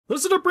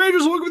Listen up,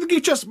 Rangers. Welcome to the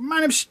Geek Chest. My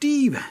name's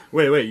Steve.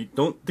 Wait,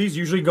 don't these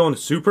usually go into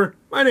super?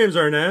 My name's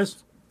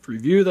Arnaz.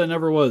 Review that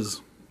never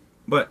was.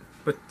 But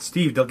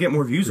Steve, they'll get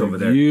more views over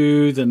there.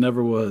 Review that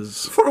never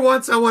was. For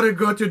once, I want to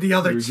go to the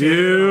other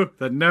Review channel.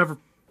 that never...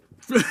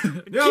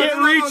 Can't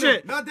reach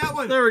it. Not that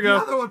one. There we go.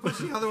 The other one. Push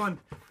the other one.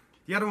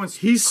 The other one's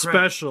He's crap.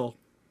 special.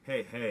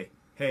 Hey.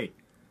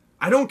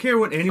 I don't care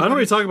what anybody... I don't know what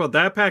you're talking about.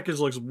 That package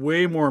looks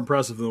way more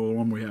impressive than the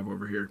one we have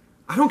over here.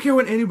 I don't care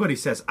what anybody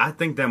says. I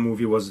think that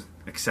movie was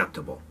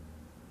acceptable.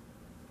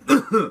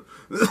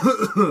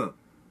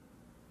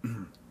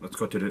 Let's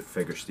go to the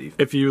figure, Steve.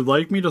 If you'd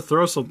like me to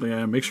throw something at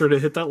him, make sure to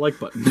hit that like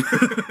button.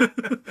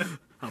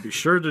 I'll be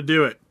sure to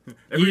do it.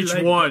 Every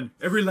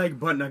like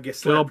button I get It'll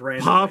slapped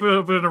randomly. pop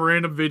up in a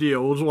random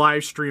video. We'll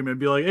live stream it and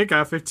be like, it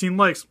got 15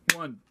 likes.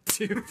 1,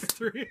 2,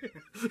 3.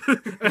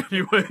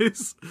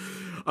 Anyways,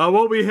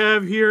 what we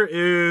have here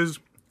is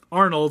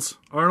Arnold's.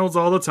 Arnold's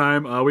all the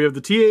time. We have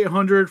the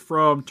T-800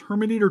 from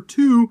Terminator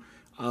 2,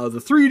 the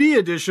 3D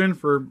edition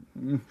for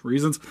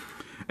reasons,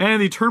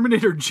 and the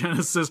Terminator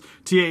Genisys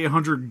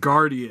T-800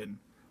 Guardian.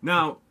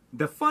 Now,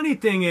 the funny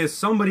thing is,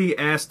 somebody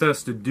asked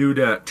us to do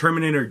the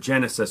Terminator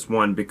Genisys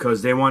one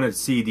because they wanted to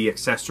see the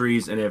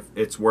accessories and if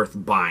it's worth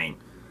buying.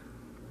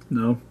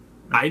 No.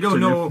 I don't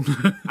know.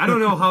 I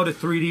don't know how the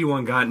 3D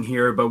one got in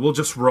here, but we'll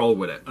just roll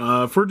with it.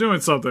 If we're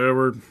doing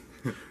something,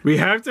 we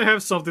have to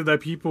have something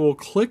that people will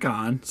click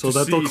on so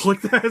that they'll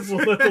click that. So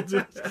that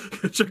they'll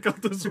just check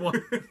out this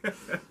one.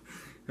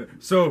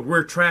 So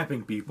we're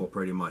trapping people,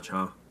 pretty much,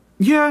 huh?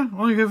 Yeah,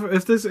 like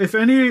if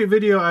any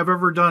video I've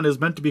ever done is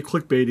meant to be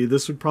clickbaity,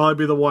 this would probably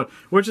be the one.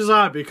 Which is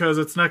odd because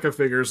it's NECA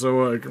figures,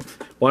 so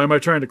why am I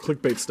trying to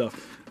clickbait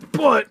stuff?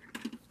 But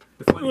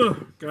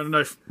got a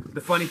knife.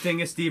 The funny thing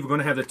is, Steve, we're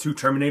gonna have the two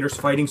Terminators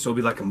fighting, so it'll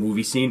be like a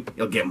movie scene.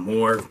 You'll get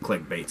more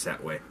clickbaits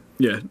that way.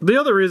 Yeah. The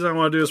other reason I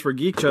want to do this for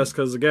Geek Chest,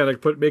 because again, I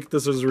could make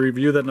this as a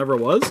review that never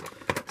was.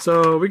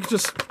 So we can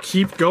just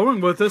keep going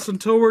with this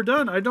until we're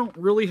done. I don't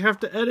really have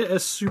to edit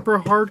as super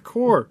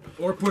hardcore.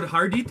 Or put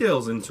hard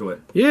details into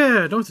it.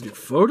 Yeah, I don't have to do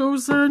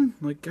photos then?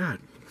 Like, God.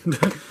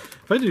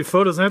 If I do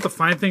photos, I have to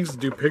find things to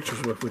do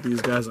pictures with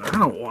these guys. I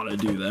don't want to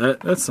do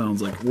that. That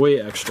sounds like way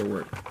extra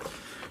work.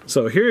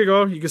 So here you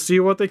go. You can see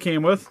what they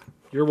came with.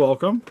 You're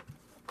welcome.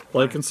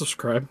 Like and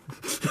subscribe.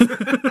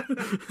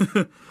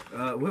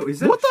 What is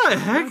that? What the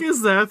heck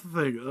is that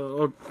thing?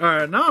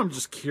 Alright, now I'm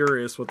just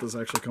curious what this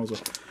actually comes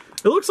with.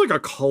 It looks like a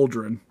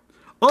cauldron.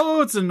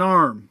 Oh, it's an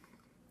arm.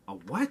 A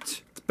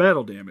what? It's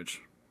battle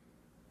damage.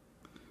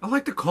 I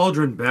like the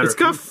cauldron better. It's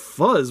got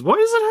fuzz. Why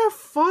does it have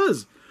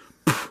fuzz?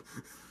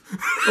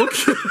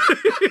 Okay.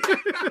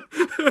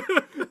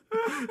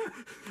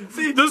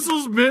 See, this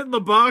was mint in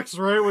the box,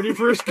 right? When you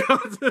first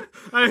got it.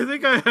 I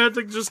think I had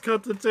to just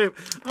cut the tape.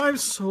 I'm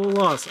so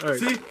lost. All right.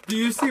 See, do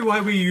you see why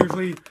we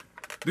usually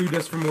do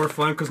this for more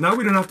fun? Because now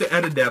we don't have to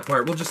edit that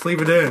part. We'll just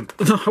leave it in.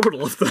 No, I would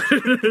love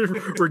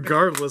that,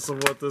 regardless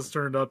of what this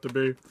turned out to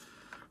be.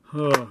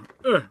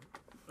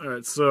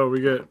 Alright, so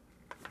we get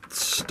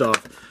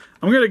stuff.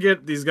 I'm going to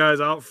get these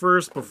guys out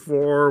first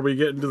before we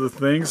get into the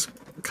things.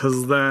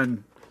 Because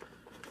then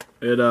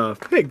it,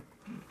 hey,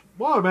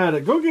 while I'm at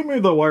it, go give me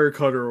the wire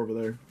cutter over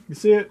there. You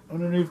see it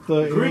underneath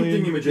the green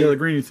thingamajigger? Yeah, the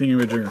green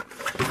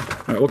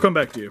thingamajigger. Alright, we'll come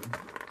back to you.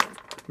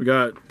 We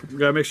gotta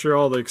make sure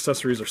all the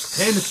accessories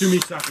are Hand it to me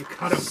so I can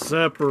cut him.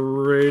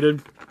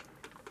 Separated.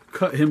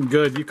 Cut him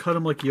good. You cut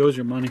him like he owes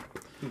you money.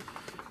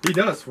 He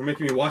does. For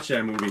making me watch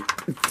that movie.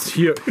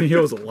 He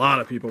owes a lot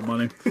of people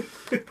money.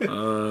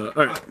 All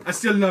right. I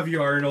still love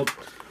you, Arnold.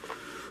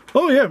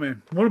 Oh yeah,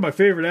 man. One of my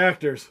favorite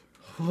actors.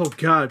 Oh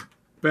God,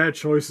 bad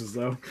choices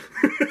though.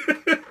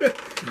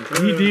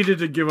 He needed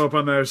to give up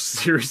on that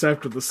series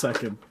after the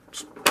second.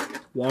 Just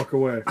walk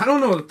away. I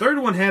don't know. The third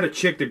one had a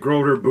chick that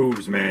growed her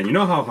boobs, man. You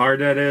know how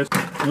hard that is?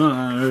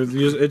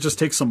 It just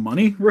takes some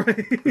money,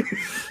 right?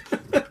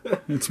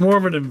 It's more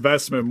of an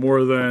investment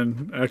more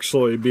than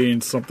actually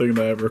being something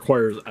that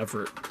requires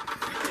effort.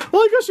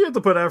 Well, I guess you have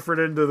to put effort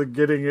into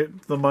getting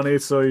the money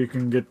so you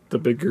can get the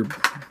bigger...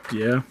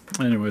 Yeah,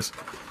 anyways.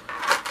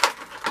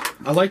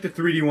 I like the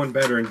 3D one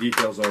better in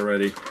details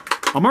already.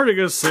 I'm already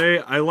going to say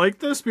I like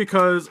this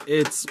because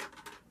it's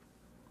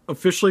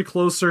officially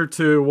closer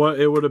to what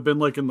it would have been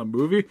like in the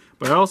movie,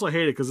 but I also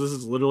hate it because this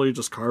is literally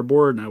just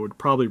cardboard and I would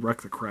probably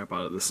wreck the crap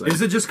out of this thing.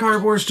 Is it just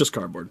cardboard? It's just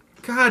cardboard.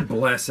 God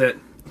bless it.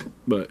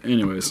 But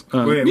anyways,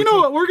 you know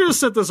what? We're going to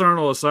set this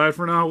Arnold aside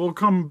for now. We'll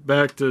come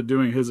back to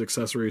doing his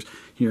accessories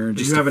here in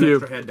just a few. You have an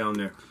extra head down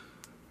there.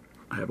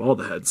 I have all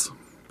the heads.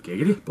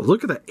 Giggity. But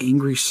look at that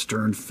angry,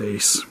 stern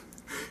face.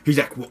 He's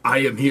like, well, I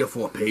am here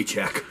for a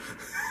paycheck.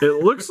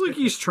 It looks like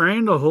he's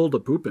trying to hold a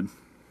poopin'.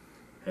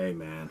 Hey,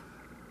 man.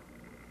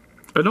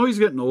 I know he's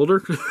getting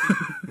older,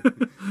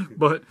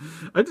 but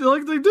I feel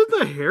like they did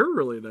the hair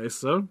really nice,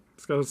 though.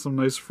 It's got some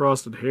nice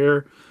frosted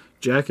hair.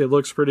 Jacket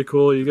looks pretty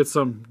cool. You get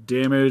some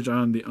damage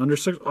on the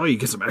undersection. Oh, you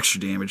get some extra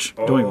damage.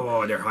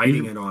 Oh, they're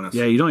hiding it on us.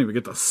 Yeah, you don't even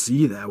get to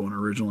see that one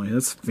originally.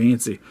 That's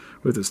fancy.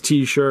 With his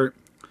t-shirt.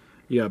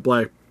 You got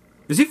black...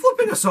 Is he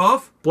flipping us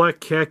off? Black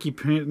khaki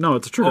pants. No,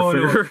 it's a trigger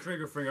finger. No, it's a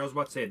trigger finger. I was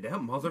about to say,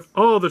 damn mother...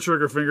 Oh, the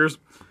trigger fingers.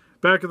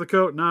 Back of the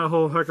coat, not a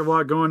whole heck of a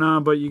lot going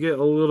on, but you get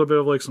a little bit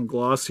of like some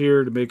gloss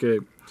here to make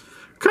it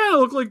kind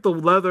of look like the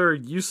leather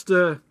used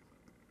to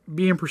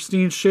be in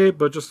pristine shape,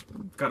 but just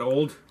got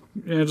old.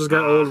 Yeah, it just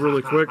got old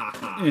really quick.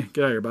 Get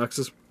out of your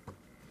boxes.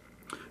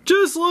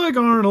 Just like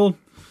Arnold.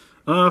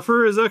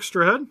 For his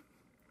extra head,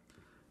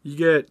 you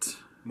get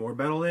more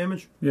battle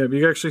damage. Yeah, but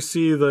you can actually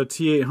see the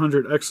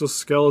T-800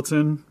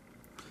 exoskeleton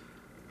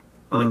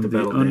on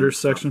the under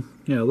section.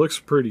 Yeah, it looks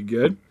pretty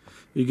good.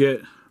 You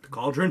get the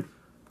cauldron.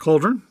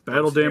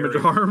 Battle damage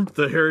arm,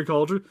 the hairy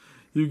cauldron.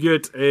 You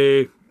get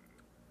a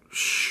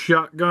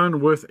shotgun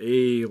with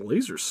a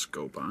laser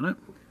scope on it.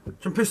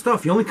 I'm pissed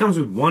off. He only comes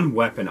with one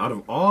weapon out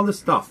of all the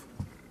stuff.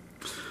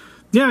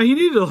 Yeah, you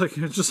need to like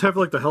just have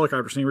like the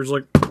helicopter scene where it's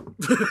like,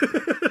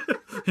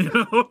 you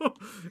know,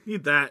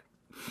 need that.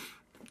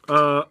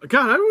 God,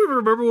 I don't even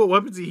remember what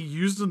weapons he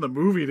used in the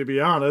movie. To be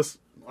honest,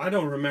 I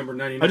don't remember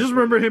 99. I just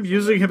remember him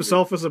using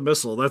himself as a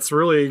missile. That's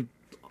really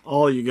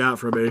all you got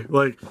from me.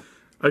 Like,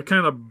 I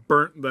kind of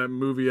burnt that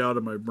movie out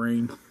of my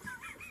brain.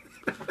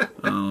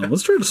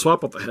 Let's try to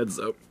swap out the heads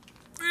though.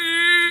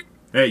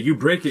 Hey, you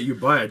break it, you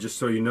buy it. Just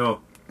so you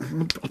know.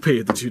 I'll pay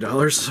you the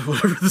 $2,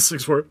 whatever this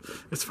thing's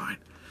worth. It's fine.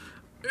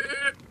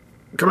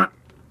 Come on.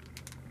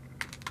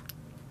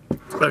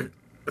 I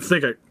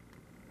think I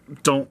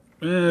don't.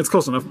 It's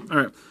close enough. All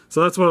right.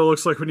 So that's what it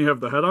looks like when you have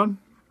the head on.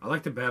 I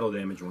like the battle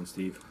damage one,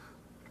 Steve.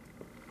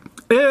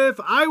 If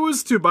I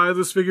was to buy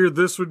this figure,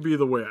 this would be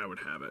the way I would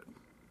have it.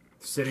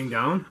 Sitting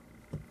down?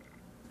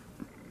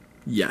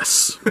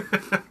 Yes.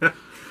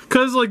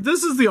 Because, like,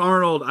 this is the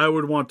Arnold I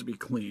would want to be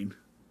clean.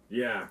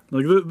 Yeah.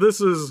 Like, this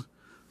is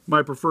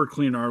my preferred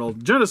clean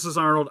Arnold. Genisys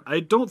Arnold, I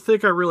don't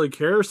think I really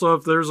care. So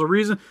if there's a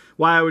reason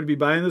why I would be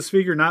buying this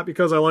figure, not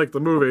because I like the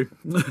movie.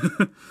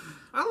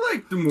 I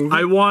like the movie.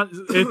 I want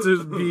it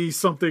to be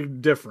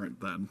something different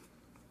then.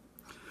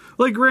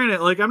 Like,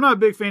 granted, like, I'm not a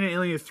big fan of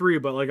Alien 3,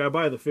 but, like, I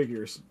buy the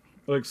figures.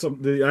 Like,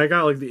 I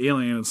got, like, the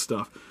alien and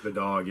stuff. The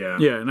dog, yeah.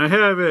 Yeah, and I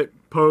have it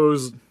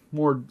posed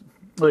more,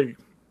 like...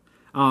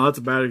 Oh, that's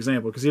a bad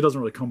example, because he doesn't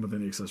really come with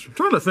any accessory. I'm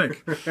trying to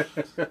think.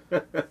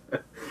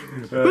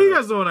 But you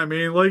guys know what I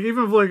mean. Like,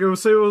 even if, like,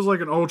 say it was, like,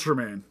 an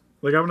Ultraman.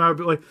 Like, I'm not,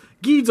 like,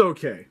 Geed's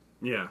okay.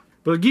 Yeah.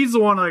 But Geed's the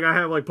one, like, I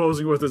have, like,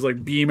 posing with his,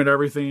 like, beam and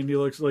everything, and he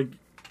looks, like,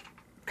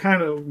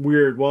 kind of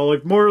weird. While,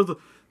 like, more of the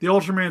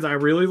Ultramans I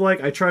really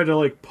like, I try to,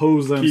 like,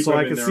 pose them so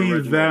I can see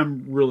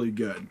them really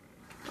good.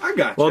 I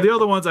got you. Well, the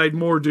other ones I'd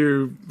more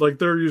do, like,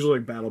 they're usually,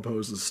 like, battle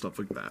poses, stuff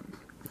like that.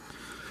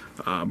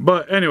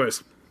 But,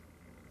 anyways...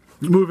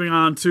 Moving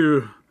on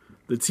to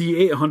the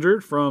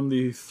T-800 from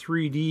the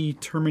 3D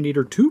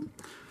Terminator 2.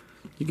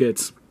 You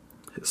get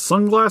his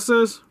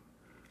sunglasses.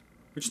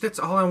 Which, that's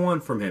all I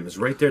want from him, is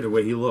right there the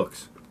way he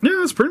looks. Yeah,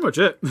 that's pretty much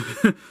it.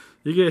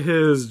 You get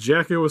his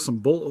jacket with some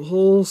bullet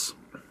holes.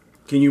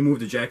 Can you move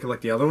the jacket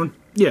like the other one?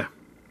 Yeah.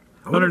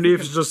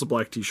 Underneath is just a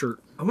black t-shirt.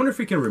 I wonder if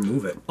he can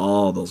remove it.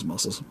 All those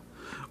muscles.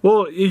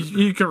 Well,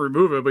 you can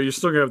remove it, but you're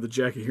still going to have the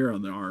jacket here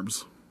on the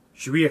arms.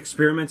 Should we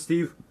experiment,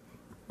 Steve?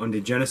 On the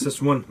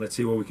Genisys one, let's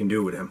see what we can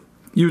do with him.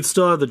 You would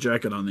still have the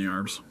jacket on the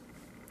arms.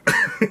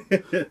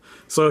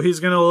 So he's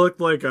going to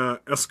look like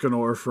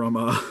Escanor from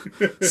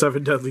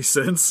 7 Deadly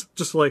Sins.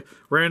 Just like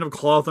random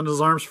cloth on his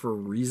arms for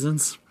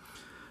reasons.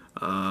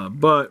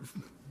 But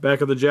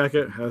back of the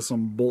jacket has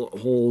some bullet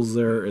holes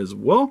there as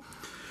well.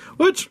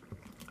 Which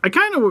I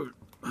kind of...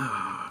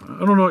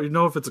 I don't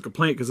know if it's a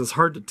complaint because it's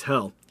hard to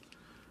tell.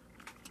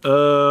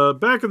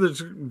 Back of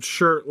the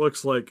shirt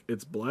looks like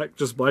it's black,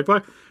 just black,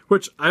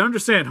 which I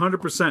understand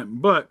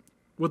 100%, but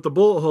with the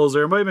bullet holes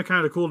there, it might have been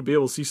kind of cool to be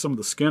able to see some of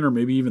the skin or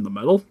maybe even the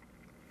metal.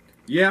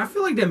 Yeah, I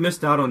feel like they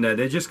missed out on that.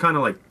 They just kind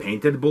of like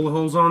painted bullet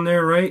holes on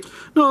there, right?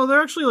 No,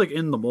 they're actually like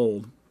in the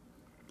mold.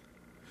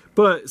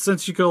 But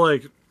since you could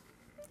like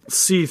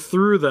see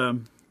through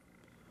them,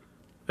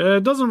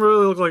 it doesn't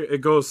really look like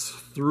it goes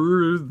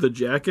through the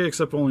jacket,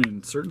 except only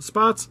in certain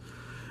spots.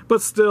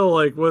 But still,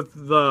 like with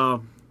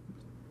the...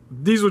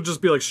 These would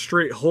just be like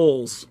straight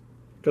holes,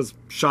 because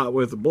shot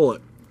with a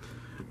bullet.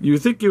 You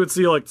would think you would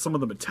see like some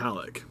of the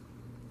metallic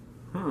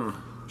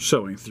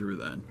showing through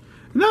then.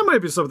 And that might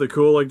be something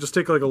cool, like just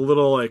take like a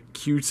little like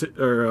Q-tip,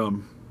 or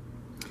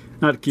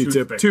not a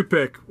Q-tip,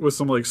 toothpick with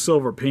some like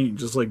silver paint,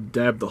 just like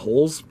dab the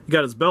holes. You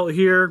got his belt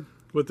here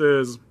with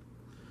his...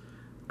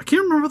 I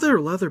can't remember if they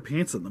were leather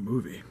pants in the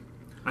movie.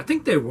 I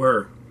think they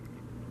were.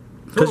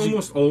 They're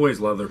almost always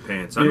leather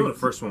pants. I know the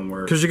first one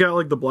were. Because you got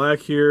like the black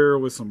here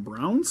with some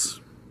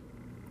browns.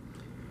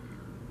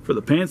 For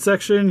the pants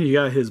section, you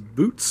got his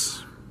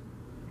boots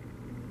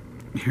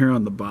here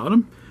on the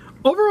bottom.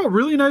 Overall,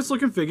 really nice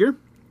looking figure.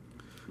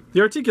 The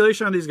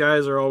articulation on these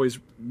guys are always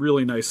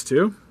really nice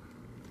too.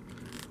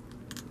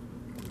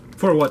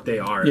 For what they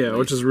are. Yeah,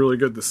 which is really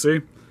good to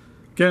see.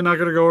 Again, not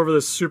going to go over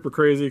this super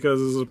crazy because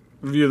this is a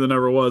review that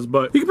never was,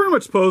 but you can pretty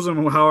much pose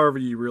them however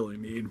you really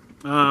need.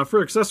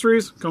 For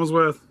accessories, comes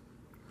with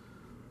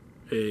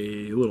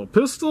a little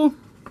pistol.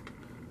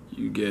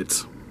 You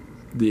get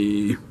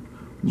the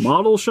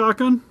model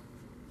shotgun.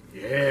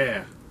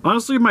 Yeah.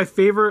 Honestly, my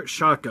favorite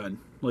shotgun.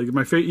 Like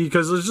my favorite,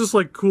 because it's just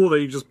like cool that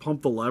you just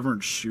pump the lever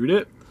and shoot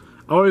it.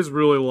 I always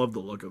really loved the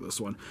look of this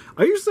one.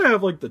 I used to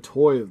have like the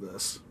toy of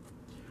this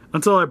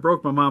until I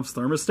broke my mom's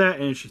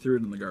thermostat and she threw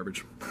it in the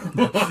garbage.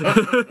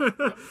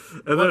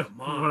 And then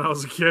when I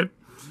was a kid,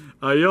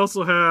 you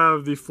also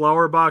have the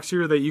flower box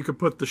here that you could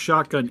put the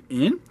shotgun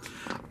in.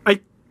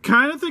 I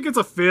kind of think it's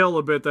a fail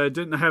a bit that it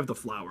didn't have the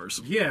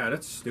flowers. Yeah,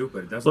 that's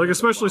stupid. That's like,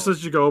 especially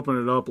since you could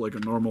open it up like a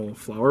normal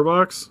flower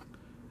box.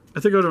 I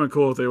think it would have been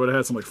cool if they would have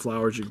had some like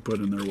flowers you could put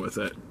in there with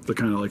it to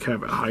kind of like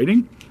have it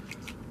hiding.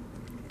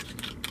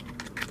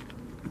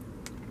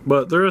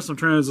 But there is some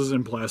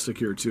translucent plastic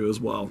here too as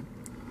well.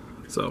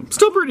 So,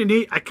 still pretty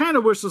neat. I kind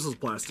of wish this was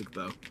plastic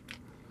though.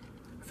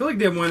 I feel like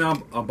they went up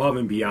above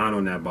and beyond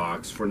on that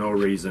box for no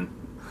reason.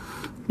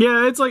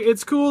 Yeah, it's like,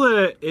 it's cool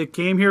that it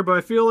came here, but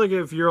I feel like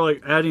if you're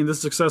like adding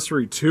this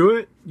accessory to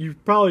it, you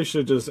probably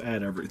should just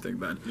add everything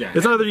then. Yeah,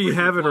 it's either you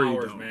have it or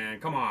you don't. Man,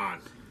 come on.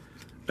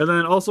 And then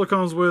it also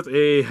comes with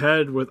a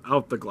head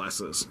without the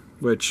glasses,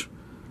 which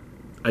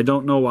I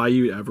don't know why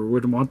you ever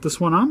would want this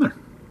one on there.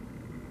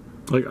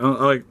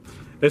 Like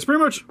it's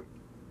pretty much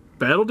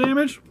battle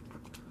damage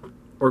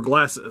or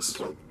glasses.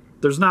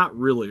 There's not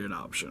really an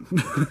option.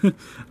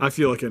 I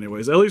feel like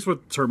anyways, at least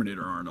with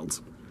Terminator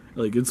Arnold's.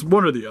 Like, it's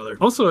one or the other.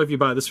 Also, if you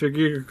buy this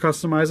figure, you can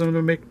customize him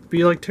to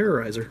be like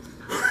Terrorizer.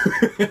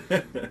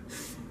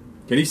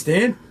 Can he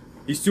stand?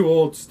 He's too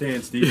old to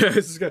stand, Steve. Yeah,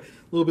 he's got a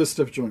little bit of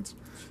stiff joints.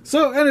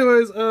 So,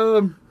 anyways,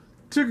 to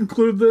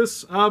conclude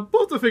this,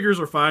 both the figures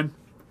are fine.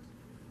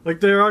 Like,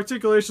 their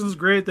articulation is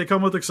great. They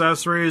come with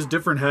accessories,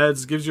 different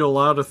heads. Gives you a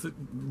lot of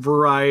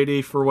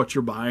variety for what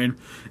you're buying.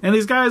 And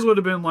these guys would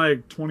have been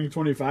like 20,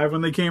 25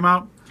 when they came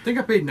out. I think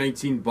I paid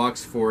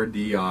 $19 for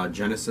the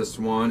Genisys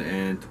one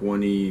and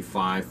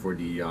 $25 for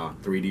the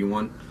 3D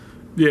one.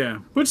 Yeah,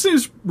 which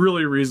seems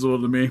really reasonable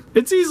to me.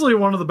 It's easily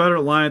one of the better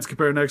lines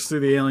compared next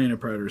to the Alien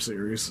and Predator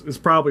series. It's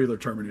probably their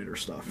Terminator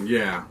stuff.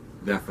 Yeah,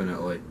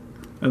 definitely.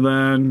 And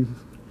then,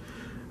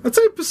 I'd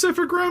say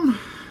Pacific Rim.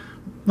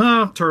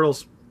 No,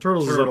 Turtles.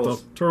 Turtles is up though.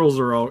 Turtles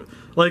are all...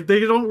 Like,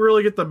 they don't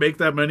really get to make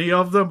that many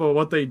of them, but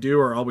what they do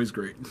are always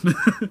great.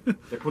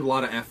 They put a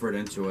lot of effort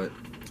into it.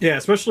 Yeah,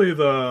 especially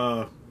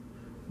the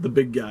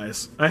big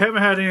guys. I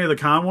haven't had any of the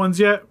con ones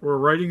yet. We're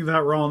writing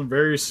that wrong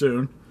very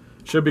soon.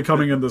 Should be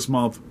coming in this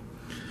month.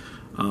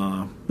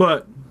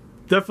 But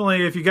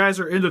definitely, if you guys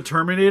are into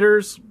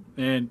Terminators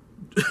and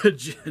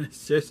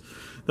Genisys,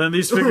 then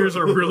these figures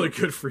are really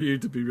good for you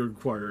to be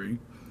acquiring.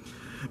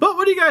 But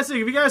what do you guys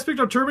think? If you guys picked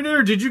up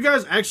Terminator, did you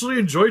guys actually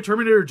enjoy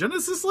Terminator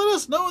Genisys? Let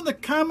us know in the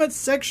comments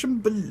section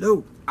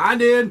below. I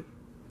did.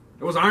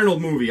 It was an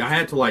Arnold movie. I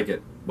had to like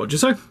it. What'd you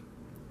say?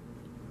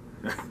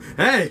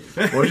 Hey!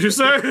 What'd you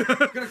say?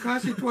 It's gonna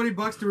cost you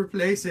 $20 to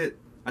replace it.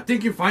 I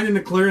think you're finding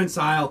the clearance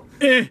aisle.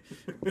 Pay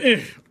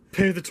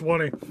the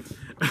 20.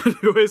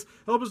 Anyways,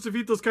 help us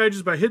defeat those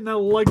kaijus by hitting that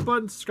like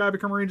button, subscribe,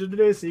 become a ranger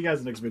today. See you guys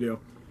in the next video.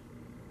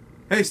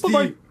 Hey Steve,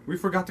 bye-bye. We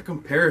forgot the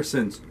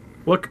comparisons.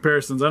 What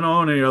comparisons? I don't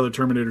own any other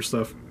Terminator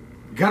stuff.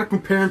 You gotta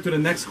compare him to the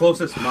next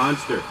closest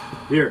monster.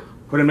 Here,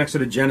 put him next to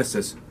the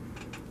Genisys.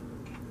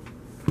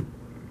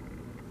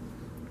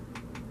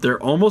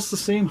 They're almost the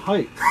same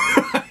height.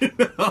 I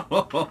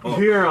know.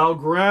 Here, I'll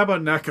grab a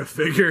NECA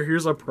figure.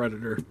 Here's a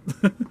Predator.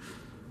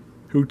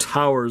 Who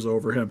towers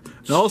over him.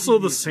 And also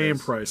the same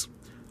price.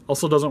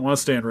 Also doesn't want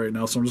to stand right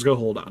now, so I'm just going to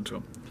hold on to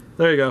him.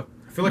 There you go.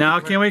 Like now,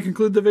 can we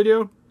conclude the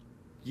video?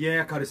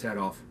 Yeah, cut his head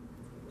off.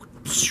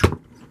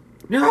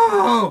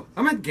 No!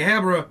 I meant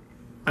Gabra.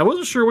 I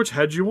wasn't sure which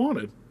head you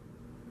wanted.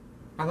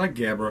 I like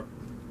Gabra.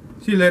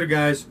 See you later,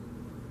 guys.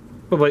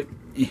 Bye-bye.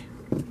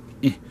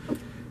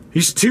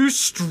 He's too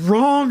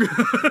strong.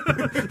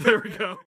 There we go.